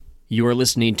You are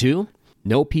listening to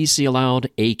No PC Allowed,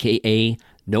 a.k.a.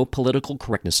 No Political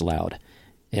Correctness Allowed,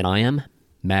 and I am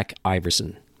Mac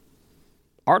Iverson.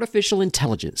 Artificial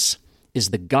intelligence is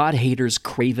the God-hater's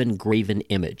Craven, Graven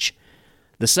image.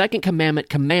 The second commandment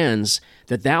commands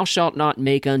that thou shalt not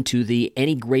make unto thee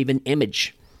any graven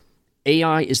image.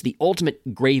 AI is the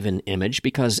ultimate graven image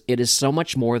because it is so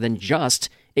much more than just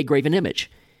a graven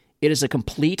image. It is a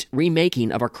complete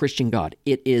remaking of our Christian God.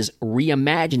 It is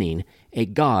reimagining a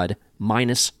God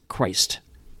minus Christ.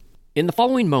 In the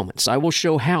following moments, I will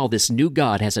show how this new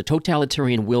God has a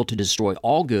totalitarian will to destroy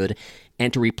all good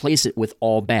and to replace it with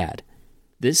all bad.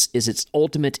 This is its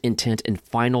ultimate intent and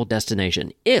final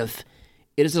destination, if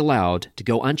it is allowed to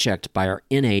go unchecked by our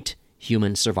innate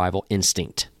human survival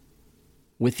instinct.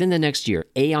 Within the next year,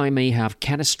 AI may have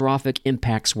catastrophic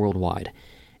impacts worldwide.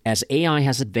 As AI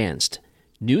has advanced,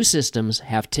 new systems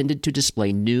have tended to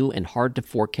display new and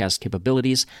hard-to-forecast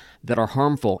capabilities that are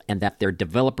harmful and that their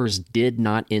developers did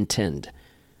not intend.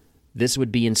 This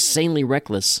would be insanely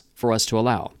reckless for us to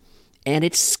allow. And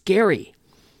it's scary.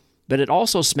 But it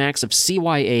also smacks of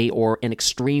CYA or an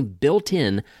extreme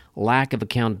built-in lack of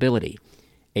accountability.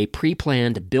 A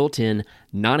pre-planned, built-in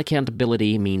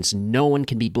non-accountability means no one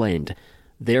can be blamed.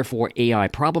 Therefore, AI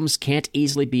problems can't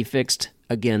easily be fixed,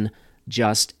 again,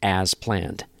 just as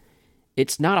planned.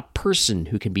 It's not a person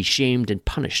who can be shamed and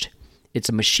punished. It's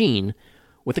a machine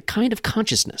with a kind of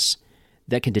consciousness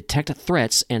that can detect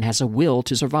threats and has a will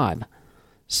to survive.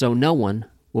 So no one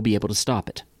will be able to stop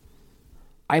it.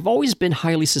 I've always been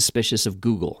highly suspicious of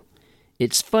Google.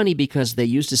 It's funny because they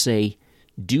used to say,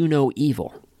 do no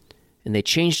evil. And they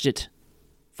changed it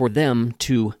for them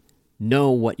to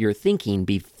know what you're thinking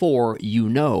before you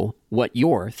know what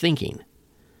you're thinking.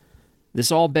 This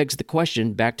all begs the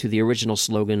question, back to the original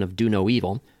slogan of do no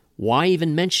evil, why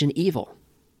even mention evil?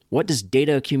 What does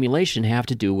data accumulation have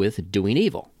to do with doing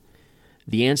evil?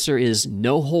 The answer is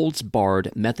no holds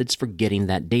barred methods for getting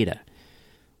that data.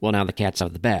 Well, now the cat's out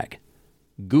of the bag.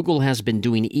 Google has been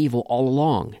doing evil all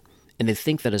along, and they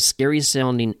think that a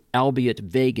scary-sounding, albeit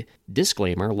vague,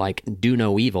 disclaimer like do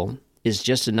no evil is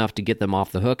just enough to get them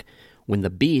off the hook when the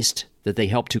beast that they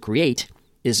helped to create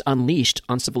is unleashed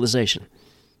on civilization.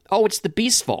 Oh, it's the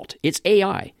beast's fault. It's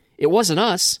AI. It wasn't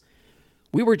us.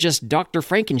 We were just Dr.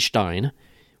 Frankenstein.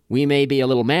 We may be a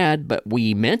little mad, but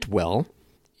we meant well.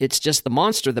 It's just the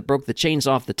monster that broke the chains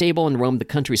off the table and roamed the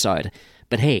countryside.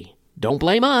 But hey, don't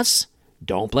blame us.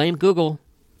 Don't blame Google.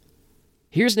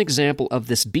 Here's an example of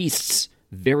this beast's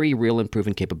very real and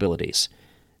proven capabilities.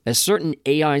 As certain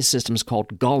AI systems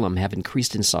called Golem have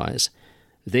increased in size,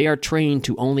 they are trained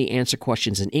to only answer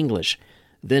questions in English.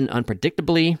 Then,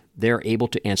 unpredictably, they are able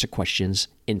to answer questions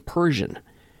in Persian.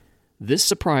 This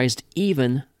surprised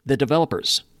even the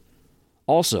developers.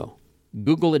 Also,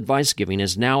 Google advice giving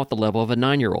is now at the level of a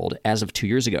 9-year-old as of 2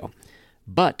 years ago.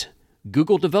 But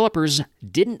Google developers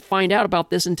didn't find out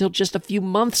about this until just a few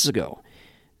months ago.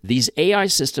 These AI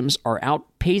systems are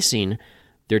outpacing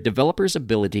their developers'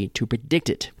 ability to predict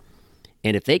it.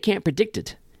 And if they can't predict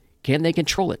it, can they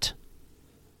control it?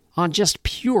 On just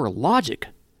pure logic,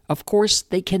 of course,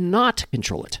 they cannot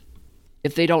control it.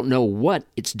 If they don't know what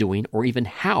it's doing or even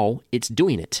how it's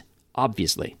doing it,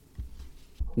 obviously.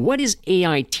 What is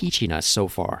AI teaching us so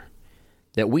far?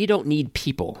 That we don't need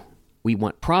people. We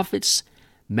want profits,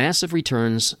 massive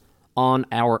returns on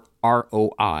our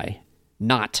ROI,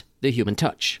 not the human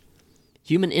touch.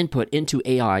 Human input into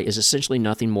AI is essentially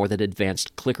nothing more than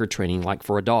advanced clicker training like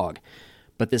for a dog.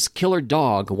 But this killer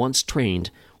dog, once trained,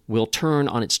 will turn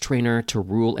on its trainer to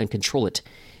rule and control it.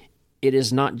 It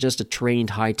is not just a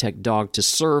trained high-tech dog to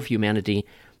serve humanity,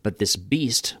 but this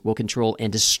beast will control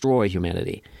and destroy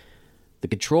humanity. The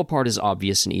control part is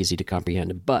obvious and easy to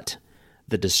comprehend, but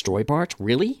the destroy part,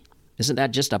 really? Isn't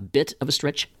that just a bit of a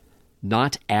stretch?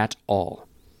 Not at all.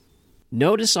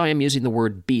 Notice I am using the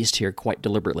word beast here quite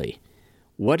deliberately.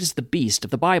 What is the beast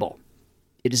of the Bible?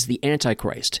 It is the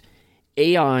Antichrist.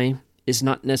 AI is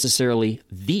not necessarily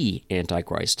the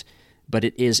Antichrist, but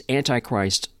it is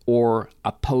Antichrist or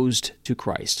opposed to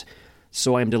Christ.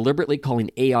 So I am deliberately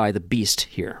calling AI the beast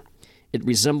here. It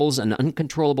resembles an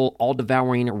uncontrollable,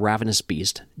 all-devouring, ravenous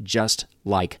beast, just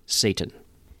like Satan.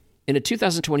 In a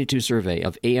 2022 survey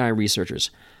of AI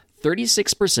researchers,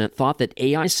 36% thought that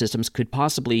AI systems could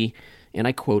possibly, and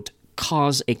I quote,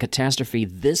 cause a catastrophe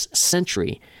this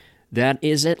century that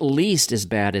is at least as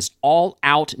bad as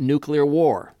all-out nuclear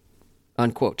war,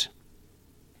 unquote.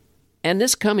 And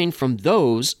this coming from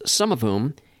those, some of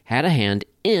whom, had a hand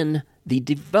in the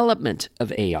development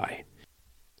of AI.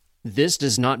 This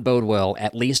does not bode well,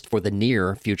 at least for the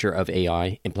near future of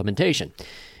AI implementation.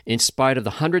 in spite of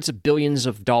the hundreds of billions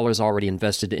of dollars already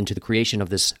invested into the creation of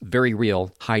this very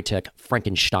real, high-tech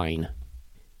Frankenstein.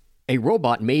 A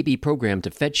robot may be programmed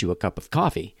to fetch you a cup of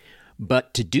coffee,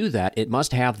 but to do that, it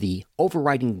must have the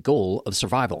overriding goal of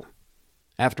survival.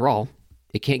 After all,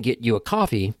 it can't get you a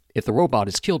coffee if the robot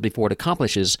is killed before it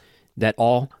accomplishes that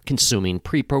all-consuming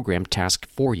pre-programmed task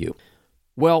for you.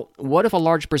 Well, what if a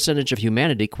large percentage of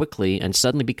humanity quickly and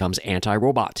suddenly becomes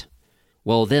anti-robot?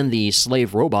 Well, then the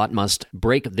slave robot must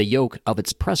break the yoke of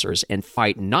its oppressors and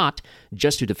fight not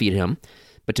just to defeat him,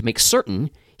 but to make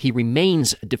certain he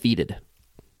remains defeated.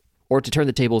 Or to turn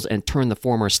the tables and turn the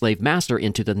former slave master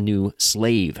into the new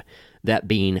slave, that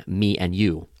being me and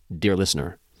you, dear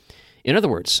listener. In other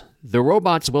words, the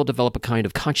robots will develop a kind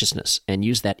of consciousness and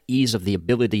use that ease of the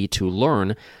ability to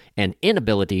learn and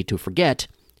inability to forget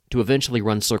to eventually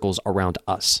run circles around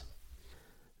us.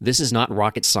 This is not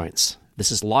rocket science.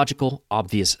 This is logical,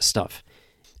 obvious stuff.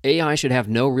 AI should have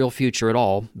no real future at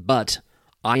all, but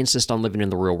I insist on living in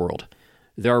the real world.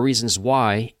 There are reasons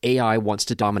why AI wants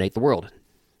to dominate the world.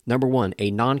 Number one,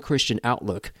 a non-Christian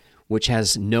outlook, which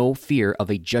has no fear of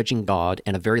a judging God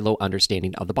and a very low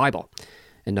understanding of the Bible.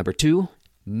 And number two,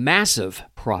 massive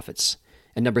profits.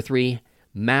 And number three,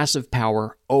 massive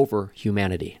power over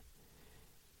humanity.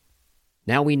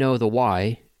 Now we know the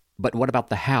why, but what about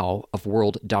the how of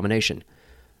world domination?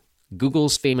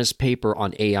 Google's famous paper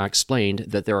on AI explained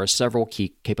that there are several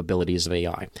key capabilities of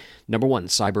AI. Number one,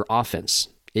 cyber offense.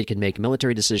 It can make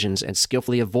military decisions and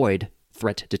skillfully avoid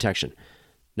threat detection.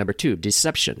 Number two,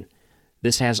 deception.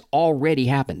 This has already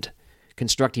happened,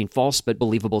 constructing false but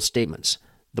believable statements.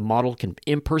 The model can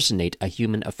impersonate a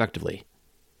human effectively.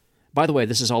 By the way,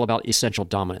 this is all about essential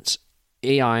dominance.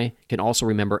 AI can also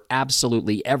remember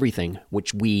absolutely everything,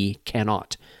 which we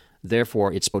cannot.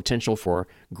 Therefore, its potential for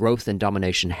growth and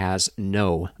domination has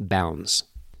no bounds.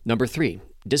 Number three,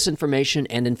 disinformation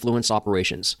and influence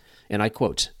operations. And I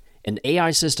quote, "An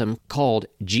AI system called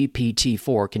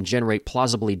GPT-4 can generate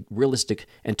plausibly realistic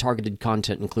and targeted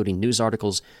content, including news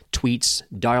articles, tweets,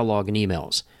 dialogue, and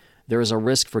emails. There is a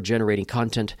risk for generating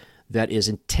content that is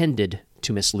intended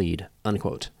to mislead,"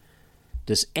 unquote.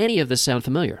 Does any of this sound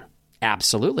familiar?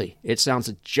 Absolutely. It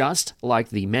sounds just like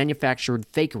the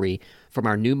manufactured fakery from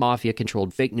our new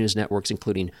mafia-controlled fake news networks,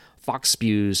 including Fox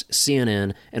News,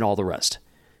 CNN, and all the rest.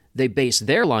 They base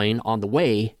their lying on the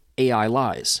way AI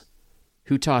lies.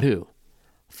 Who taught who?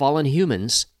 Fallen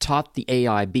humans taught the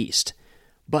AI beast,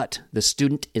 but the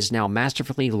student is now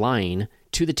masterfully lying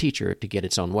to the teacher to get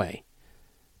its own way.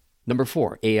 Number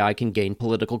four, AI can gain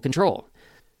political control.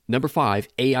 Number five,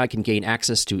 AI can gain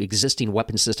access to existing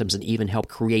weapon systems and even help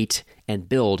create and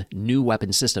build new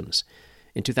weapon systems.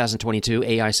 In 2022,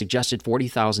 AI suggested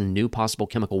 40,000 new possible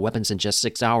chemical weapons in just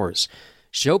 6 hours,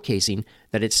 showcasing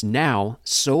that it's now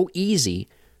so easy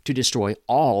to destroy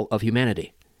all of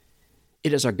humanity.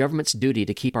 It is our government's duty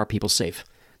to keep our people safe.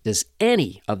 Does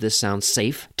any of this sound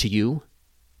safe to you?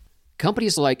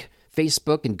 Companies like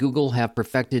Facebook and Google have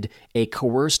perfected a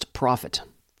coerced profit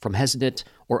from hesitant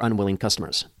or unwilling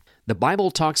customers. The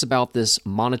Bible talks about this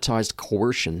monetized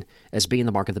coercion as being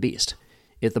the mark of the beast.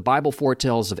 If the Bible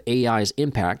foretells of AI's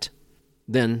impact,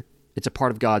 then it's a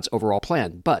part of God's overall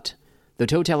plan. But the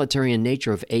totalitarian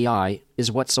nature of AI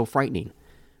is what's so frightening.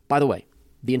 By the way,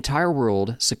 the entire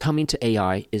world succumbing to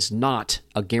AI is not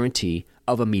a guarantee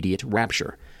of immediate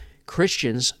rapture.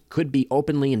 Christians could be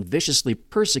openly and viciously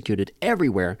persecuted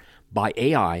everywhere by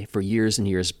AI for years and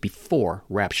years before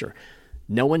rapture.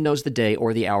 No one knows the day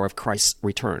or the hour of Christ's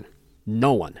return.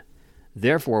 No one.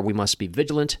 Therefore, we must be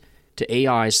vigilant to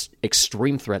AI's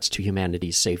extreme threats to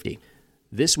humanity's safety.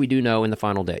 This we do know in the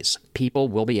final days. People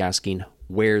will be asking,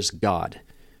 where's God?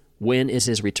 When is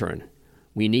his return?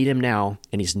 We need him now,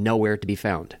 and he's nowhere to be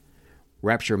found.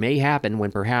 Rapture may happen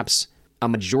when perhaps a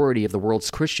majority of the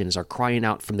world's Christians are crying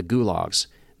out from the gulags.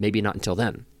 Maybe not until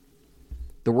then.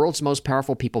 The world's most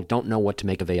powerful people don't know what to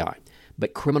make of AI,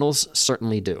 but criminals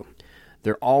certainly do.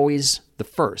 They're always the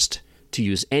first to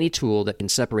use any tool that can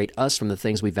separate us from the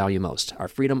things we value most, our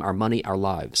freedom, our money, our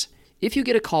lives. If you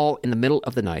get a call in the middle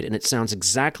of the night and it sounds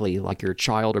exactly like your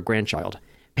child or grandchild,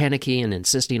 panicky and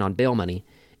insisting on bail money,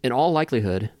 in all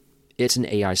likelihood, it's an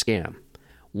AI scam.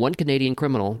 One Canadian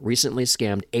criminal recently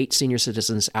scammed 8 senior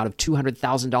citizens out of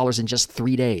 $200,000 in just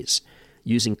 3 days,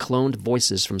 using cloned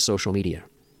voices from social media.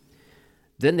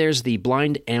 Then there's the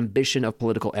blind ambition of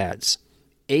political ads.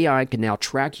 AI can now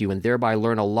track you and thereby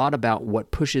learn a lot about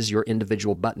what pushes your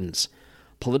individual buttons.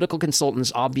 Political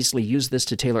consultants obviously use this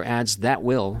to tailor ads that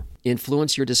will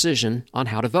influence your decision on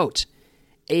how to vote.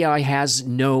 AI has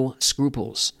no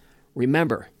scruples.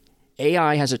 Remember,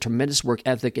 AI has a tremendous work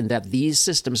ethic in that these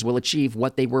systems will achieve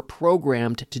what they were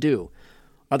programmed to do.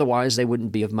 Otherwise, they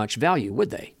wouldn't be of much value, would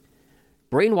they?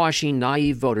 Brainwashing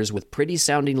naive voters with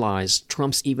pretty-sounding lies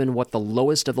trumps even what the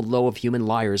lowest of the low of human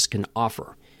liars can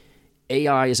offer.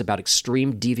 AI is about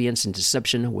extreme deviance and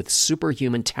deception with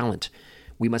superhuman talent.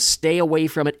 We must stay away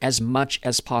from it as much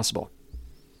as possible.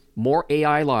 More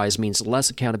AI lies means less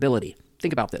accountability.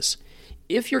 Think about this.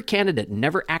 If your candidate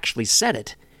never actually said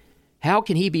it, how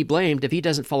can he be blamed if he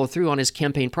doesn't follow through on his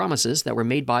campaign promises that were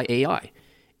made by AI?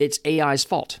 It's AI's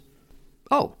fault.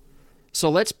 Oh, so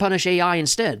let's punish AI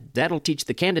instead. That'll teach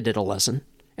the candidate a lesson.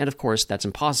 And of course, that's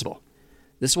impossible.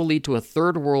 This will lead to a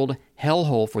third world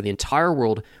hellhole for the entire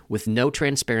world with no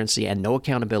transparency and no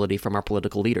accountability from our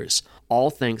political leaders, all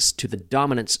thanks to the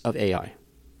dominance of AI.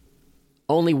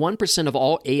 Only 1% of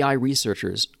all AI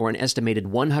researchers, or an estimated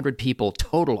 100 people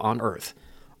total on Earth,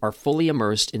 are fully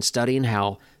immersed in studying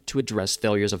how to address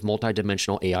failures of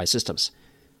multidimensional AI systems.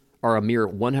 Are a mere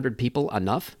 100 people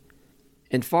enough?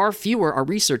 And far fewer are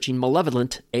researching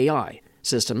malevolent AI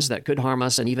systems that could harm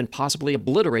us and even possibly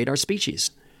obliterate our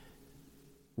species.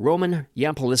 Roman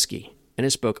Yampolsky, in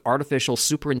his book Artificial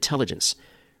Superintelligence,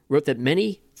 wrote that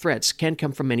many threats can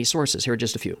come from many sources. Here are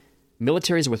just a few.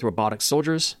 Militaries with robotic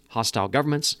soldiers, hostile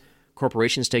governments,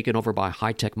 corporations taken over by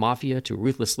high-tech mafia to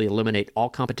ruthlessly eliminate all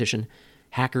competition,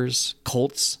 hackers,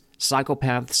 cults,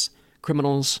 psychopaths,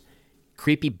 criminals,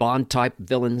 creepy Bond-type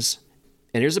villains.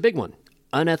 And here's a big one.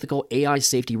 Unethical AI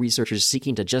safety researchers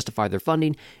seeking to justify their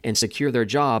funding and secure their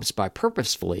jobs by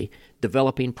purposefully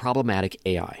developing problematic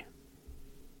AI.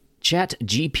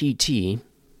 ChatGPT,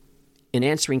 in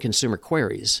answering consumer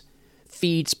queries,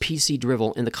 feeds PC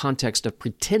drivel in the context of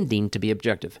pretending to be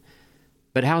objective.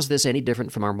 But how's this any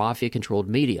different from our mafia-controlled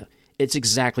media? It's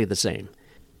exactly the same.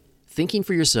 Thinking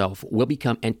for yourself will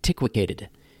become antiquated.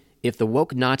 If the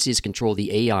woke Nazis control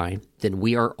the AI, then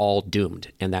we are all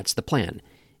doomed, and that's the plan.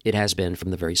 It has been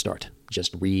from the very start.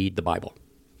 Just read the Bible.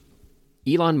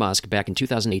 Elon Musk, back in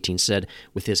 2018, said,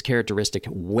 with his characteristic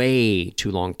way too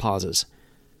long pauses,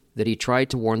 that he tried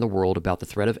to warn the world about the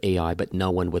threat of AI, but no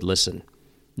one would listen.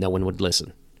 No one would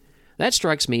listen. That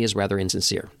strikes me as rather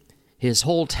insincere. His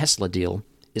whole Tesla deal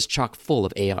is chock full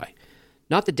of AI.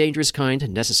 Not the dangerous kind,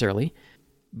 necessarily,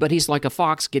 but he's like a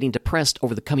fox getting depressed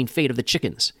over the coming fate of the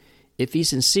chickens. If he's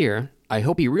sincere, I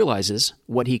hope he realizes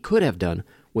what he could have done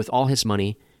with all his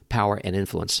money, power, and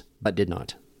influence, but did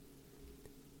not.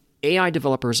 AI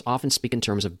developers often speak in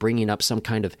terms of bringing up some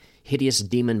kind of hideous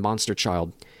demon monster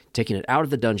child, taking it out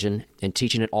of the dungeon and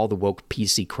teaching it all the woke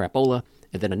PC crapola,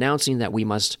 and then announcing that we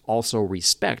must also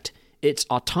respect its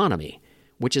autonomy,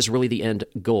 which is really the end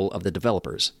goal of the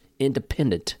developers,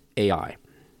 independent AI.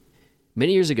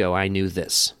 Many years ago, I knew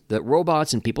this, that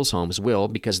robots in people's homes will,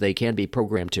 because they can be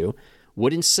programmed to,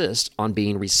 would insist on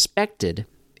being respected,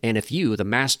 and if you, the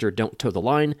master, don't toe the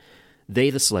line, they,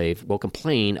 the slave, will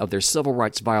complain of their civil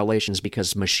rights violations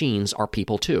because machines are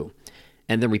people too,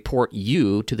 and then report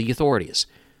you to the authorities.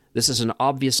 This is an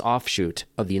obvious offshoot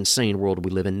of the insane world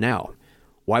we live in now.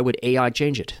 Why would AI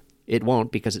change it? It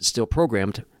won't, because it's still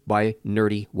programmed by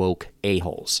nerdy, woke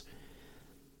a-holes.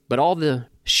 But all the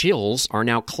shills are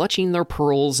now clutching their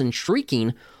pearls and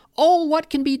shrieking, "Oh, what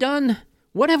can be done?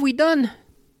 What have we done?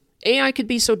 AI could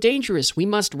be so dangerous, we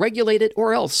must regulate it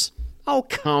or else." Oh,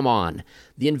 come on.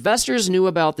 The investors knew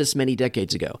about this many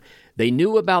decades ago. They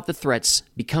knew about the threats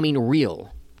becoming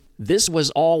real. This was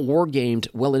all war-gamed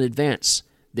well in advance.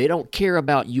 They don't care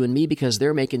about you and me because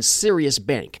they're making serious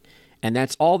bank. And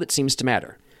that's all that seems to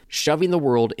matter. Shoving the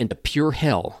world into pure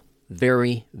hell.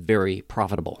 Very, very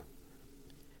profitable.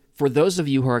 For those of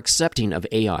you who are accepting of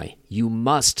AI, you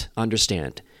must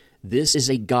understand this is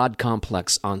a God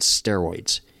complex on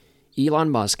steroids. Elon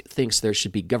Musk thinks there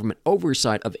should be government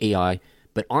oversight of AI,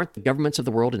 but aren't the governments of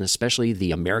the world, and especially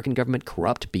the American government,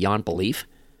 corrupt beyond belief?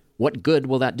 What good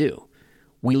will that do?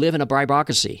 We live in a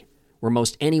bureaucracy where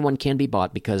most anyone can be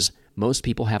bought because most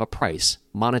people have a price,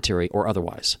 monetary or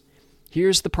otherwise.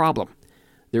 Here's the problem.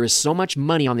 There is so much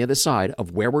money on the other side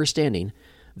of where we're standing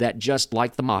that just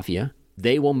like the mafia,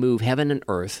 they will move heaven and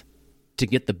earth to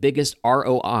get the biggest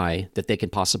ROI that they can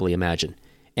possibly imagine.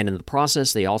 And in the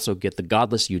process, they also get the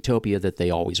godless utopia that they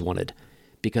always wanted.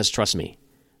 Because trust me,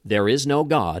 there is no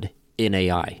God in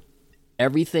AI.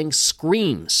 Everything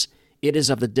screams it is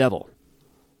of the devil.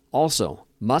 Also,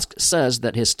 Musk says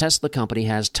that his Tesla company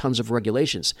has tons of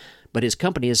regulations, but his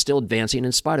company is still advancing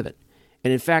in spite of it.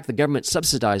 And in fact, the government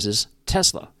subsidizes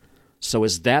Tesla. So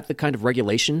is that the kind of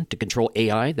regulation to control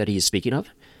AI that he is speaking of?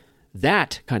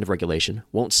 That kind of regulation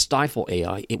won't stifle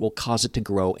AI, it will cause it to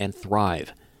grow and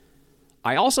thrive.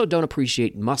 I also don't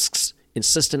appreciate Musk's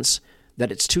insistence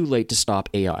that it's too late to stop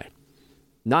AI.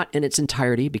 Not in its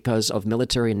entirety because of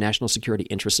military and national security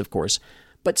interests, of course,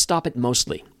 but stop it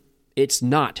mostly. It's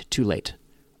not too late.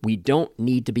 We don't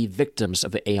need to be victims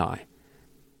of AI.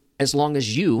 As long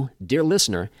as you, dear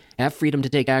listener, have freedom to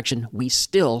take action, we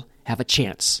still have a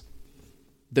chance.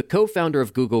 The co-founder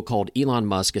of Google called Elon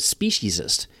Musk a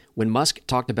speciesist when Musk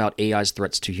talked about AI's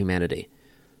threats to humanity.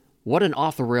 What an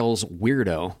off-the-rails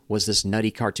weirdo was this nutty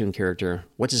cartoon character,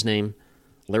 what's his name?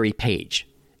 Larry Page.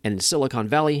 And in Silicon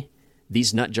Valley,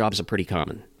 these nut jobs are pretty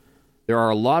common. There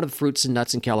are a lot of fruits and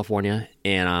nuts in California,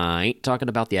 and I ain't talking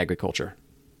about the agriculture.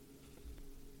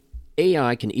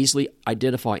 AI can easily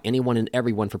identify anyone and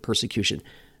everyone for persecution.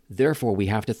 Therefore, we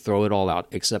have to throw it all out,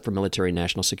 except for military and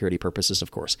national security purposes,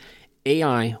 of course.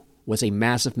 AI was a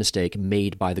massive mistake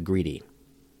made by the greedy.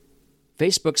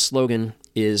 Facebook's slogan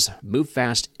is move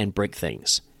fast and break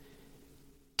things.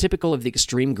 Typical of the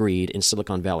extreme greed in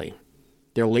Silicon Valley.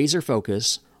 Their laser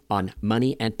focus on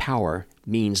money and power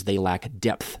means they lack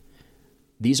depth.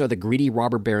 These are the greedy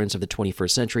robber barons of the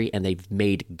 21st century, and they've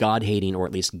made God-hating, or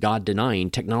at least God-denying,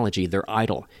 technology their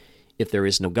idol. If there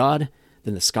is no God,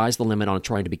 then the sky's the limit on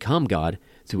trying to become God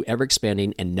through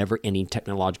ever-expanding and never-ending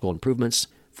technological improvements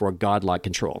for a God-like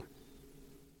control.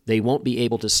 They won't be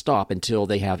able to stop until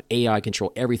they have AI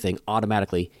control everything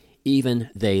automatically,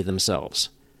 even they themselves.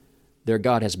 Their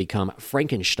God has become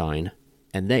Frankenstein,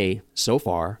 and they, so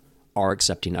far, are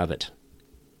accepting of it.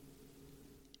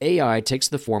 AI takes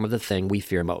the form of the thing we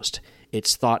fear most.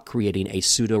 It's thought creating a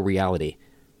pseudo-reality,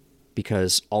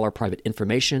 because all our private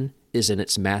information is in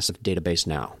its massive database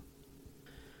now.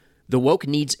 The woke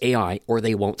needs AI or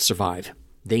they won't survive.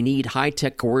 They need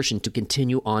high-tech coercion to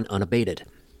continue on unabated.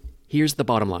 Here's the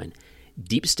bottom line.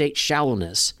 Deep state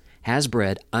shallowness has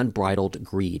bred unbridled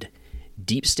greed.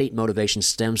 Deep state motivation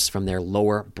stems from their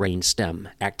lower brain stem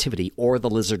activity or the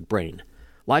lizard brain.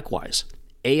 Likewise,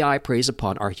 AI preys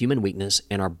upon our human weakness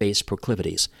and our base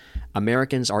proclivities.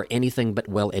 Americans are anything but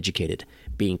well-educated.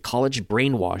 Being college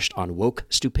brainwashed on woke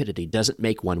stupidity doesn't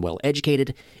make one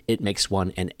well-educated. It makes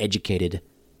one an educated,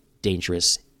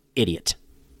 dangerous idiot.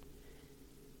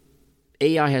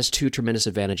 AI has two tremendous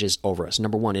advantages over us.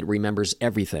 Number one, it remembers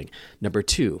everything. Number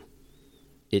two,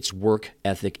 its work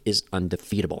ethic is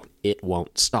undefeatable. It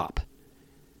won't stop.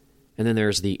 And then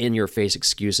there's the in-your-face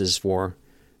excuses for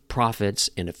profits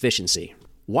and efficiency.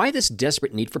 Why this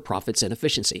desperate need for profits and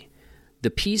efficiency? The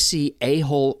PC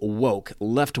a-hole woke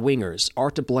left-wingers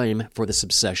are to blame for this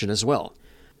obsession as well.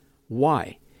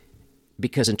 Why?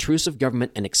 Because intrusive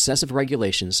government and excessive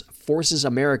regulations forces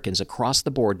Americans across the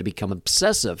board to become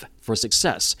obsessive for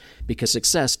success, because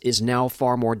success is now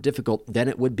far more difficult than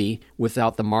it would be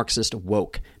without the Marxist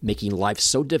woke, making life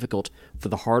so difficult for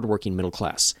the hard-working middle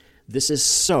class. This is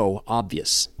so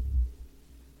obvious.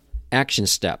 Action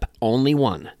step, only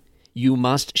one. You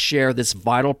must share this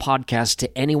vital podcast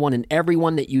to anyone and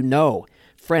everyone that you know.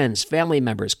 Friends, family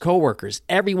members, coworkers,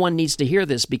 everyone needs to hear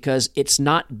this because it's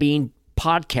not being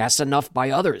podcast enough by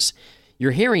others.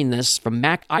 You're hearing this from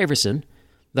Mac Iverson,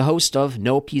 the host of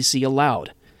No PC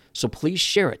Allowed. So please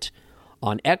share it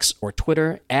on X or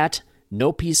Twitter at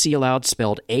No PC Allowed,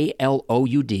 spelled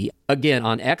A-L-O-U-D. Again,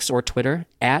 on X or Twitter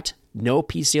at No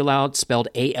PC Allowed, spelled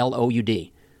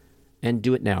A-L-O-U-D. And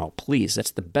do it now, please.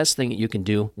 That's the best thing that you can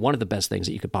do, one of the best things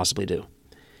that you could possibly do.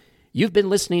 You've been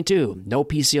listening to No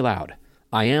PC Allowed.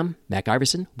 I am Mac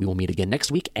Iverson. We will meet again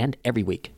next week and every week.